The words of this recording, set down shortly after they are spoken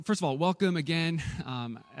First of all, welcome again.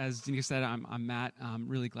 As Danica said, I'm Matt. I'm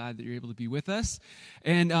really glad that you're able to be with us.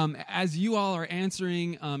 And as you all are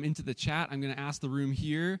answering into the chat, I'm going to ask the room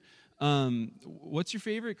here, what's your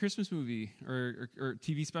favorite Christmas movie or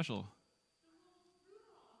TV special?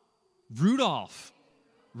 Rudolph.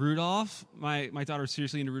 Rudolph? My daughter's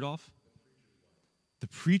seriously into Rudolph? The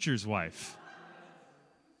Preacher's Wife.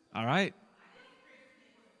 All right.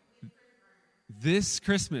 This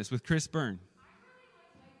Christmas with Chris Byrne.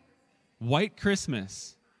 White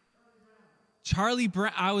Christmas. Charlie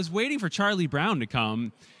Brown. I was waiting for Charlie Brown to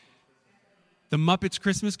come. The Muppets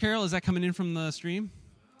Christmas Carol, is that coming in from the stream?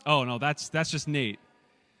 Oh, no, that's just Nate.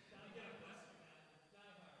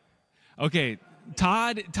 Okay,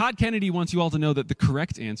 Todd Kennedy wants you all to know that the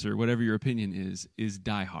correct answer, whatever your opinion is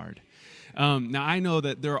Die Hard. Now, I know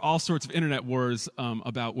that there are all sorts of internet wars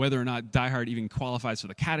about whether or not Die Hard even qualifies for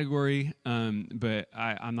the category, but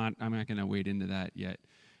I'm not going to wade into that yet.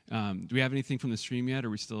 Do we have anything from the stream yet? Or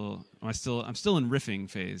I'm still in riffing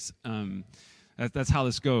phase. That's how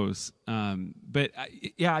this goes. But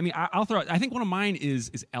yeah, I mean, I'll throw out, I think one of mine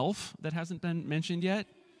is Elf that hasn't been mentioned yet.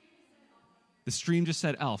 The stream just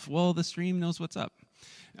said Elf. Well, the stream knows what's up.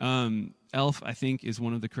 Elf, I think, is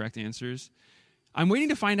one of the correct answers. I'm waiting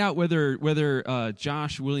to find out whether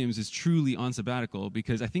Josh Williams is truly on sabbatical,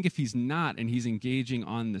 because I think if he's not and he's engaging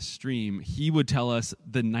on the stream, he would tell us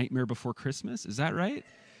The Nightmare Before Christmas. Is that right?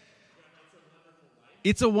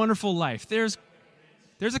 It's a Wonderful Life. There's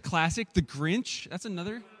a classic, The Grinch. That's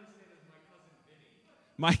another.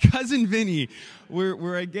 My Cousin Vinny.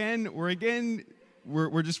 We're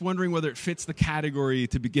just wondering whether it fits the category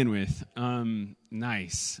to begin with.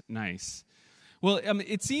 Nice. Well,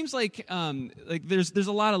 it seems like there's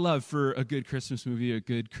a lot of love for a good Christmas movie, a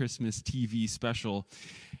good Christmas TV special.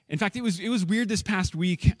 In fact, it was weird this past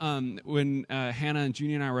week when Hannah and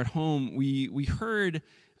Junie and I were at home. We heard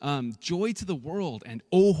Joy to the World and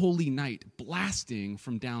Oh Holy Night blasting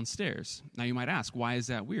from downstairs. Now you might ask, why is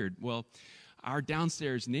that weird? Well, our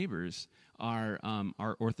downstairs neighbors are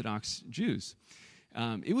Orthodox Jews.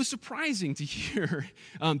 It was surprising to hear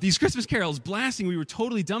these Christmas carols blasting. We were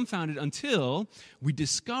totally dumbfounded until we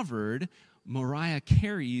discovered Mariah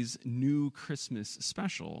Carey's new Christmas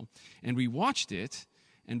special. And we watched it,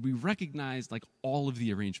 and we recognized like all of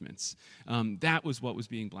the arrangements. That was what was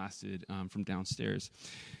being blasted from downstairs.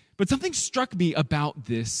 But something struck me about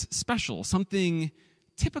this special, something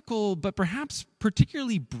typical, but perhaps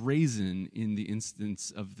particularly brazen in the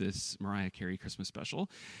instance of this Mariah Carey Christmas special.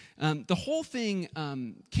 The whole thing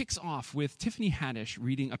kicks off with Tiffany Haddish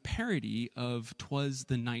reading a parody of "'Twas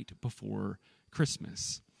the Night Before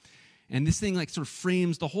Christmas." And this thing like sort of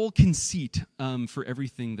frames the whole conceit for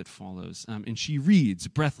everything that follows. And she reads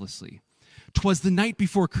breathlessly, "'Twas the night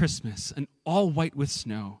before Christmas, and all white with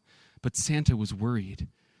snow, but Santa was worried.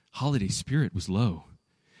 Holiday spirit was low.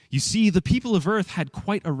 You see, the people of earth had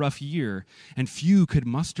quite a rough year, and few could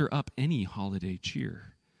muster up any holiday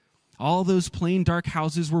cheer. All those plain dark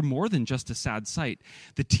houses were more than just a sad sight.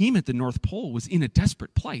 The team at the North Pole was in a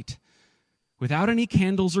desperate plight. Without any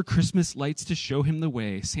candles or Christmas lights to show him the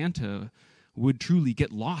way, Santa would truly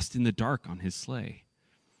get lost in the dark on his sleigh.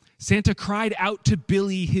 Santa cried out to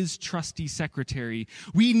Billy, his trusty secretary,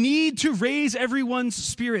 'We need to raise everyone's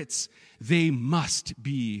spirits. They must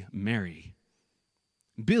be merry.'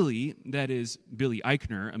 Billy, that is Billy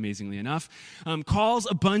Eichner, amazingly enough, calls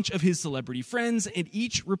a bunch of his celebrity friends, and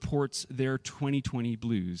each reports their 2020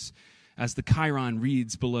 blues, as the Chiron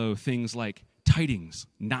reads below things like tidings,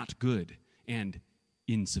 not good, and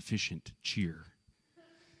insufficient cheer.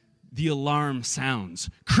 The alarm sounds.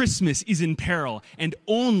 Christmas is in peril, and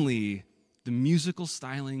only the musical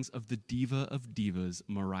stylings of the diva of divas,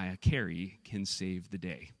 Mariah Carey, can save the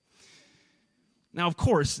day. Now, of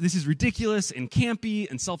course, this is ridiculous and campy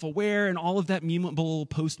and self-aware and all of that memeable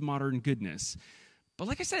postmodern goodness. But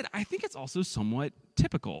like I said, I think it's also somewhat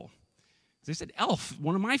typical. As I said, Elf,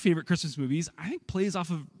 one of my favorite Christmas movies, I think plays off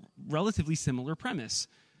of relatively similar premise.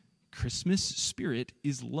 Christmas spirit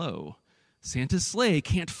is low. Santa's sleigh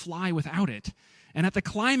can't fly without it. And at the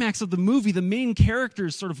climax of the movie, the main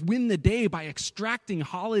characters sort of win the day by extracting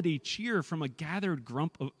holiday cheer from a gathered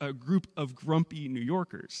group of grumpy New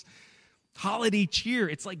Yorkers. Holiday cheer,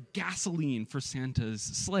 it's like gasoline for Santa's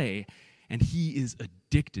sleigh, and he is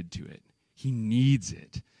addicted to it. He needs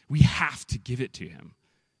it. We have to give it to him.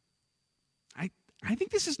 I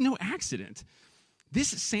think this is no accident. This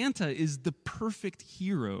Santa is the perfect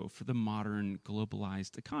hero for the modern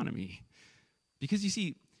globalized economy. Because you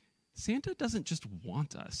see, Santa doesn't just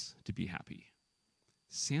want us to be happy.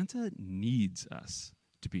 Santa needs us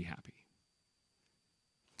to be happy.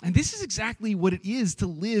 And this is exactly what it is to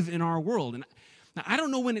live in our world. And Now, I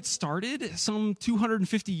don't know when it started. Some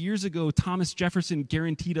 250 years ago, Thomas Jefferson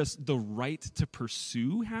guaranteed us the right to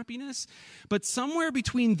pursue happiness. But somewhere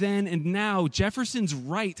between then and now, Jefferson's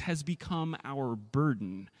right has become our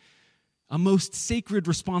burden, a most sacred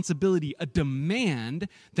responsibility, a demand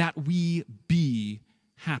that we be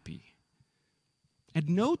happy. At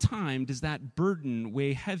no time does that burden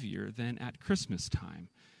weigh heavier than at Christmas time,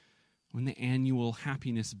 when the annual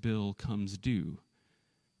happiness bill comes due,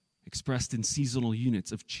 expressed in seasonal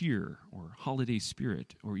units of cheer or holiday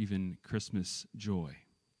spirit or even Christmas joy.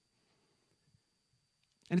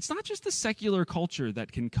 And it's not just the secular culture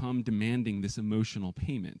that can come demanding this emotional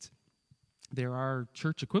payment. There are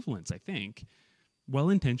church equivalents, I think,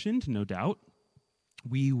 well-intentioned, no doubt.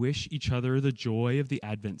 We wish each other the joy of the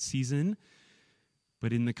Advent season,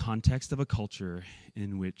 but in the context of a culture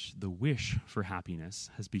in which the wish for happiness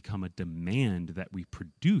has become a demand that we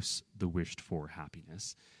produce the wished-for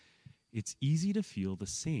happiness, it's easy to feel the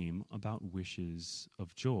same about wishes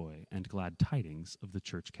of joy and glad tidings of the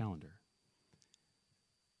church calendar.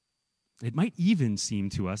 It might even seem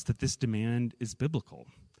to us that this demand is biblical.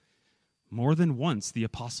 More than once, the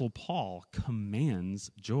Apostle Paul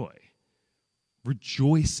commands joy.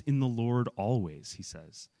 Rejoice in the Lord always, he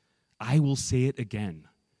says. I will say it again,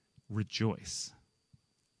 rejoice.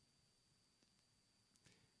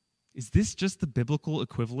 Is this just the biblical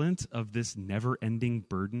equivalent of this never-ending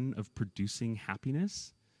burden of producing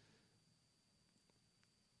happiness?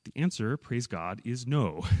 The answer, praise God, is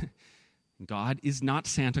no. God is not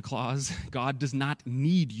Santa Claus. God does not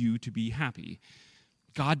need you to be happy.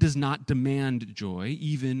 God does not demand joy,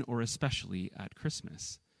 even or especially at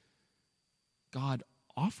Christmas. God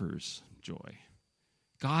offers joy.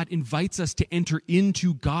 God invites us to enter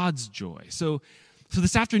into God's joy. So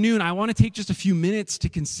this afternoon, I want to take just a few minutes to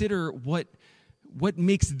consider what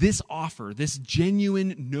makes this offer, this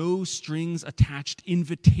genuine, no-strings-attached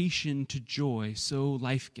invitation to joy, so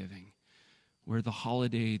life-giving, where the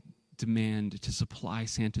holiday demand to supply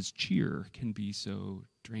Santa's cheer can be so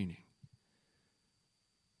draining.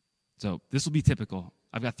 So this will be typical.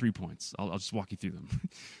 I've got 3 points. I'll just walk you through them.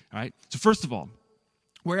 All right? So first of all,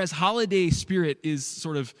 whereas holiday spirit is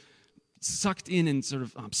sort of sucked in and sort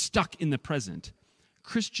of stuck in the present,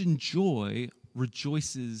 Christian joy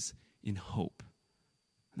rejoices in hope.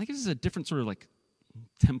 I think this is a different sort of like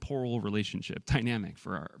temporal relationship dynamic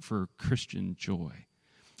for Christian joy.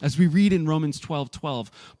 As we read in Romans 12:12,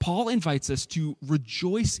 Paul invites us to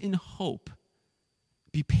rejoice in hope,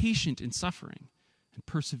 be patient in suffering, and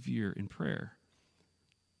persevere in prayer.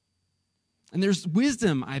 And there's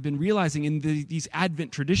wisdom, I've been realizing, in these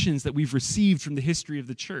Advent traditions that we've received from the history of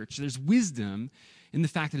the church. There's wisdom in the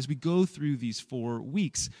fact that as we go through these 4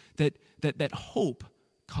 weeks, that hope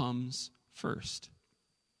comes first.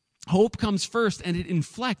 Hope comes first, and it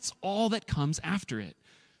inflects all that comes after it.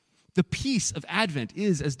 The peace of Advent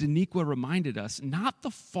is, as Daniqua reminded us, not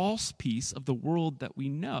the false peace of the world that we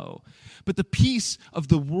know, but the peace of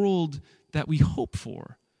the world that we hope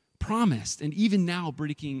for, promised, and even now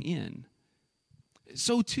breaking in.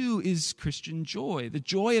 So too is Christian joy. The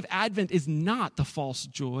joy of Advent is not the false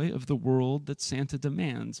joy of the world that Santa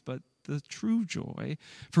demands, but the true joy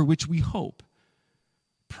for which we hope,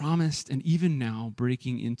 promised and even now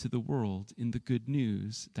breaking into the world in the good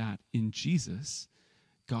news that in Jesus,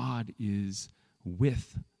 God is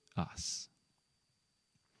with us.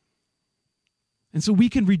 And so we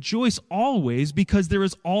can rejoice always because there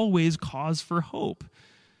is always cause for hope.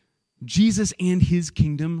 Jesus and his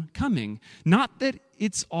kingdom coming. Not that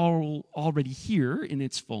it's all already here in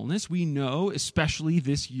its fullness. We know, especially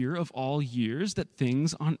this year of all years, that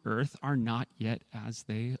things on earth are not yet as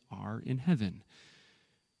they are in heaven.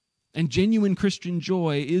 And genuine Christian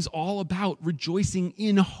joy is all about rejoicing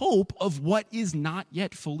in hope of what is not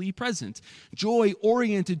yet fully present. Joy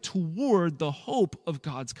oriented toward the hope of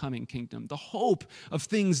God's coming kingdom, the hope of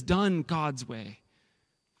things done God's way.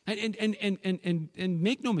 And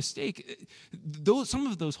make no mistake, some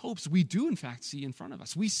of those hopes we do in fact see in front of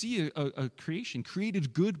us. We see a creation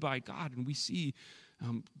created good by God, and we see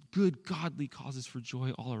good godly causes for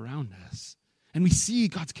joy all around us. And we see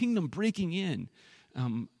God's kingdom breaking in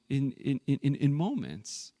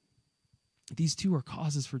moments. These two are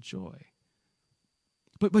causes for joy.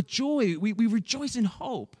 But joy, we rejoice in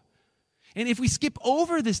hope. And if we skip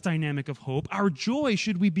over this dynamic of hope, our joy,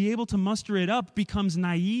 should we be able to muster it up, becomes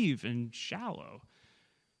naive and shallow.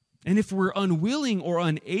 And if we're unwilling or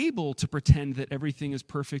unable to pretend that everything is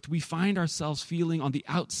perfect, we find ourselves feeling on the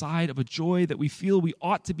outside of a joy that we feel we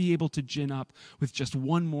ought to be able to gin up with just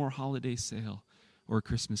one more holiday sale or a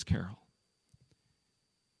Christmas carol.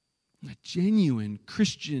 A genuine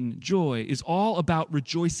Christian joy is all about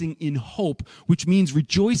rejoicing in hope, which means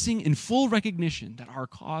rejoicing in full recognition that our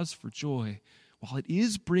cause for joy, while it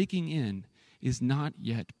is breaking in, is not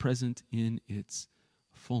yet present in its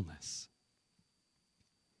fullness.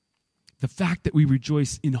 The fact that we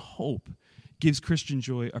rejoice in hope gives Christian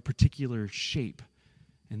joy a particular shape.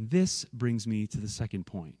 And this brings me to the second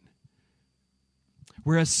point.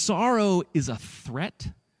 Whereas sorrow is a threat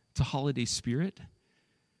to holiday spirit,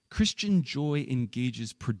 Christian joy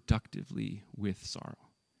engages productively with sorrow.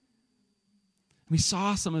 We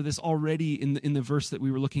saw some of this already in the verse that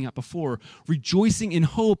we were looking at before. Rejoicing in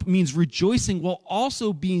hope means rejoicing while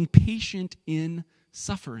also being patient in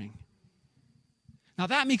suffering. Now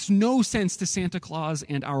that makes no sense to Santa Claus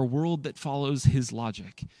and our world that follows his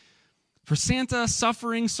logic. For Santa,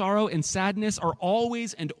 suffering, sorrow, and sadness are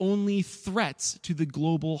always and only threats to the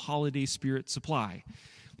global holiday spirit supply.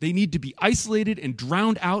 They need to be isolated and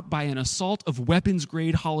drowned out by an assault of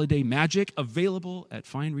weapons-grade holiday magic available at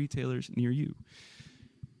fine retailers near you.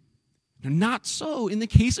 Now, not so in the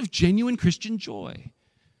case of genuine Christian joy.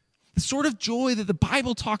 The sort of joy that the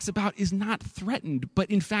Bible talks about is not threatened, but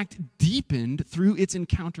in fact deepened through its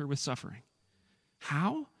encounter with suffering.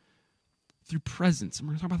 How? Through presence. And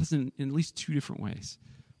we're going to talk about this in at least two different ways.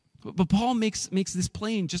 But Paul makes this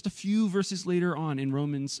plain just a few verses later on in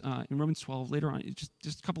Romans 12, later on,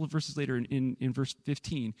 just a couple of verses later in verse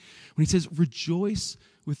 15, when he says, rejoice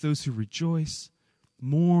with those who rejoice,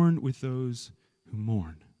 mourn with those who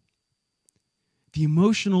mourn. The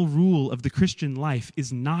emotional rule of the Christian life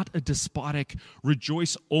is not a despotic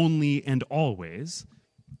rejoice only and always.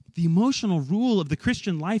 The emotional rule of the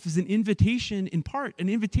Christian life is an invitation, in part, an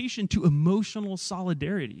invitation to emotional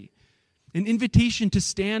solidarity. An invitation to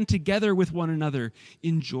stand together with one another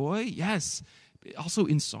in joy, yes, but also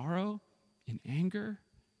in sorrow, in anger.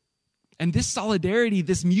 And this solidarity,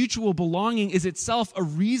 this mutual belonging is itself a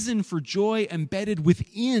reason for joy embedded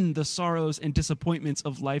within the sorrows and disappointments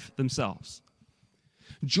of life themselves.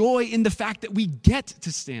 Joy in the fact that we get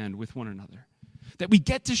to stand with one another, that we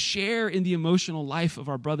get to share in the emotional life of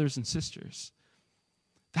our brothers and sisters.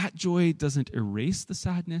 That joy doesn't erase the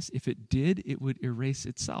sadness. If it did, it would erase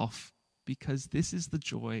itself. Because this is the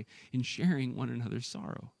joy in sharing one another's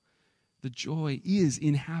sorrow. The joy is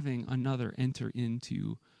in having another enter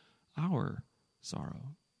into our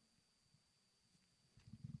sorrow.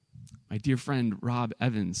 My dear friend Rob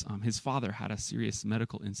Evans, his father had a serious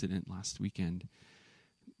medical incident last weekend.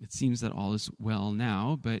 It seems that all is well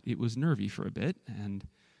now, but it was nervy for a bit. And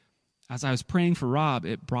as I was praying for Rob,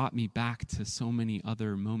 it brought me back to so many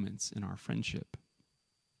other moments in our friendship.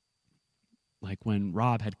 Like when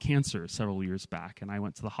Rob had cancer several years back, and I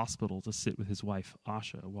went to the hospital to sit with his wife,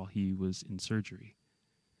 Asha, while he was in surgery.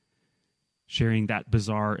 Sharing that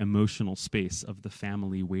bizarre emotional space of the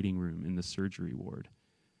family waiting room in the surgery ward.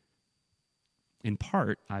 In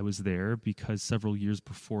part, I was there because several years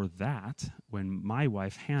before that, when my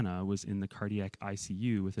wife, Hannah, was in the cardiac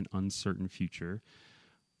ICU with an uncertain future,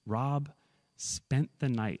 Rob spent the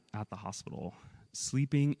night at the hospital,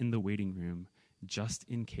 sleeping in the waiting room, just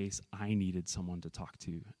in case I needed someone to talk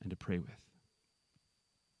to and to pray with.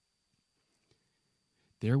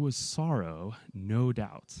 There was sorrow, no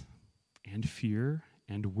doubt, and fear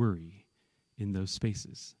and worry in those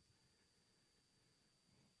spaces.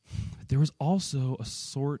 But there was also a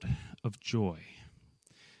sort of joy.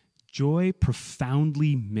 Joy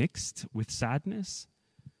profoundly mixed with sadness.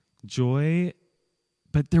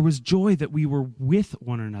 But there was joy that we were with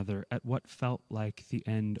one another at what felt like the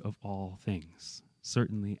end of all things,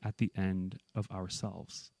 certainly at the end of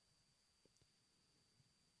ourselves.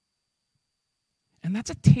 And that's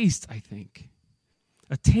a taste, I think,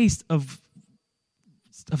 a taste of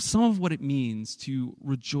some of what it means to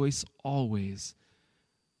rejoice always,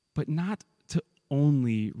 but not to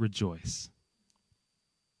only rejoice.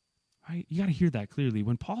 Right? You got to hear that clearly.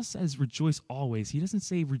 When Paul says rejoice always, he doesn't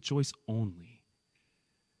say rejoice only.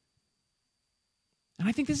 And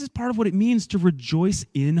I think this is part of what it means to rejoice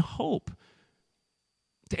in hope.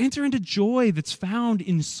 To enter into joy that's found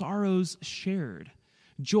in sorrows shared.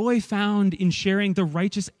 Joy found in sharing the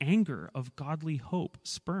righteous anger of godly hope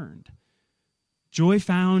spurned. Joy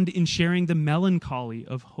found in sharing the melancholy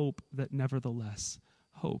of hope that nevertheless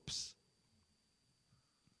hopes.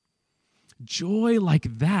 Joy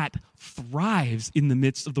like that thrives in the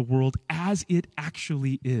midst of the world as it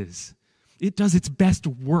actually is. It does its best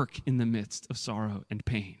work in the midst of sorrow and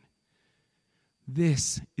pain.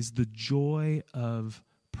 This is the joy of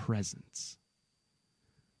presence.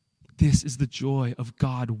 This is the joy of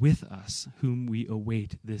God with us, whom we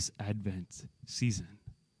await this Advent season.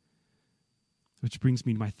 Which brings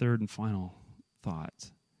me to my third and final thought.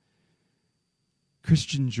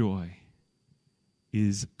 Christian joy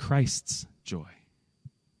is Christ's joy,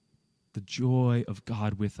 the joy of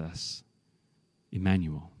God with us,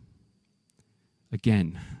 Emmanuel.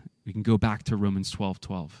 Again, we can go back to Romans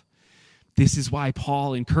 12:12. This is why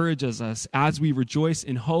Paul encourages us, as we rejoice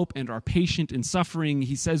in hope and are patient in suffering,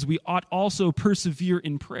 he says we ought also persevere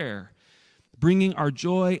in prayer, bringing our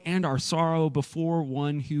joy and our sorrow before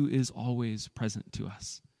one who is always present to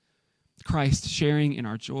us. Christ sharing in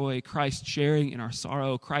our joy, Christ sharing in our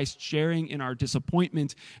sorrow, Christ sharing in our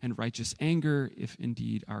disappointment and righteous anger, if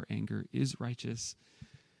indeed our anger is righteous.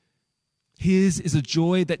 His is a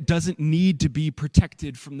joy that doesn't need to be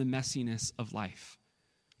protected from the messiness of life.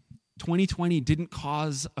 2020 didn't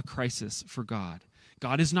cause a crisis for God.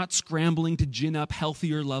 God is not scrambling to gin up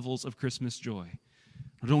healthier levels of Christmas joy.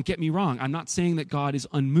 Don't get me wrong, I'm not saying that God is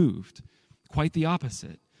unmoved. Quite the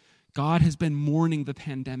opposite. God has been mourning the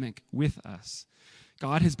pandemic with us.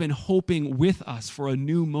 God has been hoping with us for a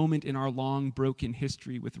new moment in our long broken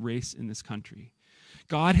history with race in this country.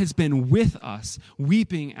 God has been with us,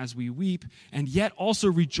 weeping as we weep, and yet also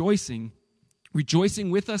rejoicing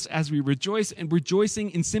with us as we rejoice, and rejoicing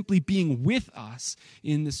in simply being with us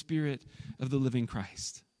in the Spirit of the living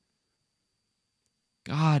Christ.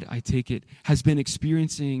 God, I take it, has been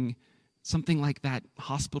experiencing something like that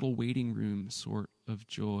hospital waiting room sort of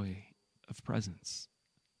joy of presence.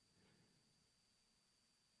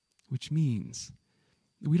 Which means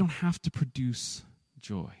that we don't have to produce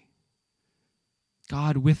joy.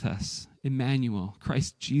 God with us, Emmanuel,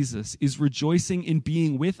 Christ Jesus, is rejoicing in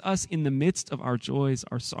being with us in the midst of our joys,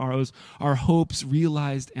 our sorrows, our hopes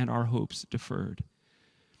realized and our hopes deferred.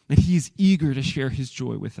 And he is eager to share his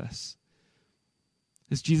joy with us.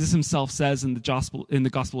 As Jesus himself says in the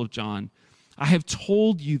Gospel of John, I have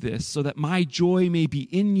told you this so that my joy may be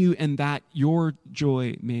in you and that your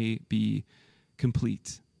joy may be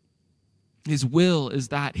complete. His will is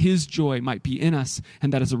that his joy might be in us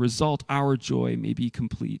and that as a result our joy may be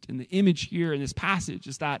complete. And the image here in this passage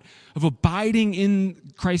is that of abiding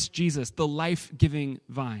in Christ Jesus, the life-giving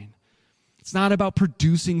vine. It's not about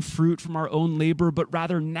producing fruit from our own labor, but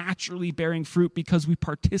rather naturally bearing fruit because we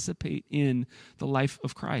participate in the life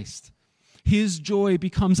of Christ. His joy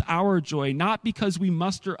becomes our joy, not because we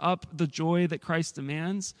muster up the joy that Christ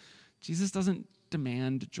demands. Jesus doesn't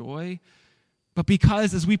demand joy, but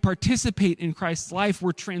because as we participate in Christ's life,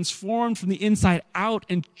 we're transformed from the inside out,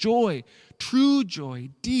 and joy, true joy,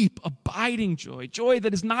 deep, abiding joy, joy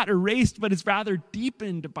that is not erased but is rather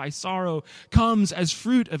deepened by sorrow, comes as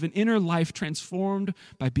fruit of an inner life transformed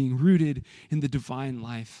by being rooted in the divine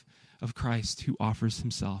life of Christ, who offers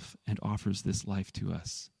himself and offers this life to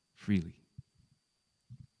us freely.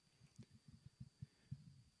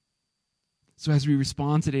 So as we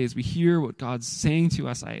respond today, as we hear what God's saying to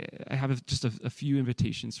us, I have just a few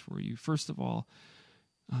invitations for you. First of all,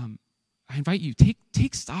 I invite you,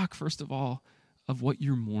 take stock, first of all, of what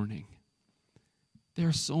you're mourning. There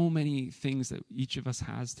are so many things that each of us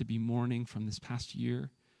has to be mourning from this past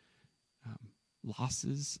year.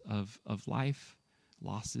 Losses of life,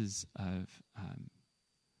 losses of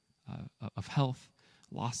health,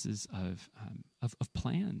 losses of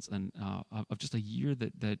plans, and of just a year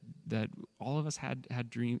that all of us had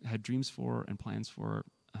dreams for and plans for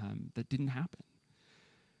that didn't happen.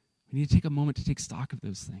 We need to take a moment to take stock of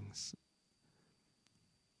those things.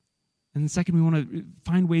 And then second, we want to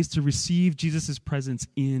find ways to receive Jesus' presence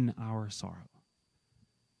in our sorrow.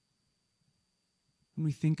 When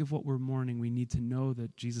we think of what we're mourning, we need to know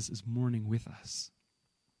that Jesus is mourning with us.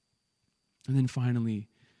 And then finally,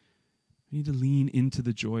 we need to lean into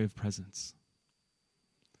the joy of presence.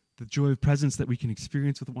 The joy of presence that we can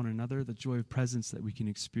experience with one another, the joy of presence that we can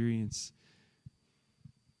experience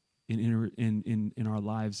in our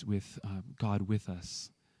lives with God with us,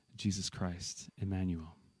 Jesus Christ,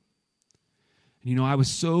 Emmanuel. And I was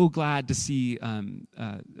so glad to see one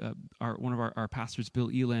of our pastors, Bill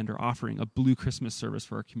Elander, offering a Blue Christmas service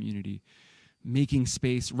for our community, making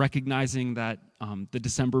space, recognizing that the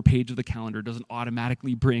December page of the calendar doesn't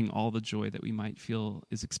automatically bring all the joy that we might feel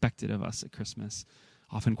is expected of us at Christmas,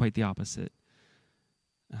 often quite the opposite.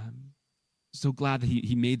 So glad that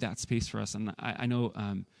he made that space for us. And I know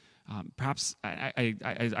perhaps I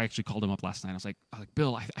actually called him up last night. I was like,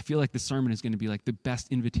 Bill, I feel like this sermon is going to be like the best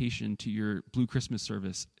invitation to your Blue Christmas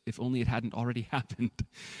service, if only it hadn't already happened.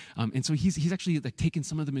 And so he's actually like taken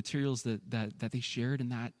some of the materials that they shared in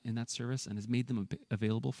that service and has made them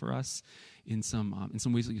available for us in some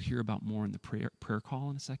ways that you'll hear about more in the prayer call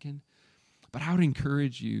in a second. But I would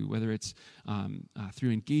encourage you, whether it's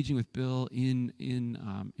through engaging with Bill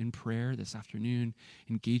in prayer this afternoon,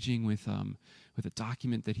 engaging with a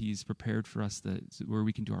document that he's prepared for us where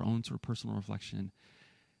we can do our own sort of personal reflection.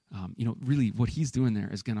 Really what he's doing there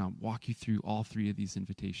is going to walk you through all three of these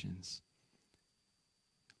invitations.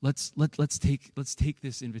 Let's take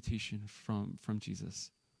this invitation from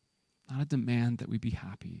Jesus. Not a demand that we be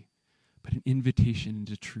happy, but an invitation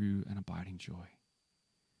into true and abiding joy.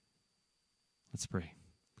 Let's pray.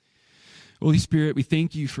 Holy Spirit, we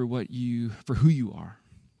thank you for who you are.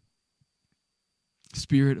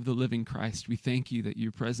 Spirit of the living Christ, we thank you that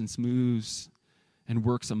your presence moves and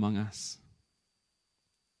works among us.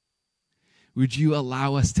 Would you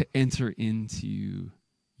allow us to enter into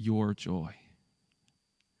your joy?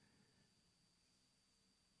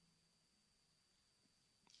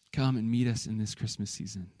 Come and meet us in this Christmas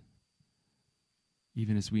season,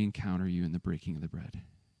 even as we encounter you in the breaking of the bread.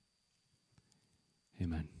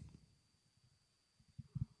 Amen.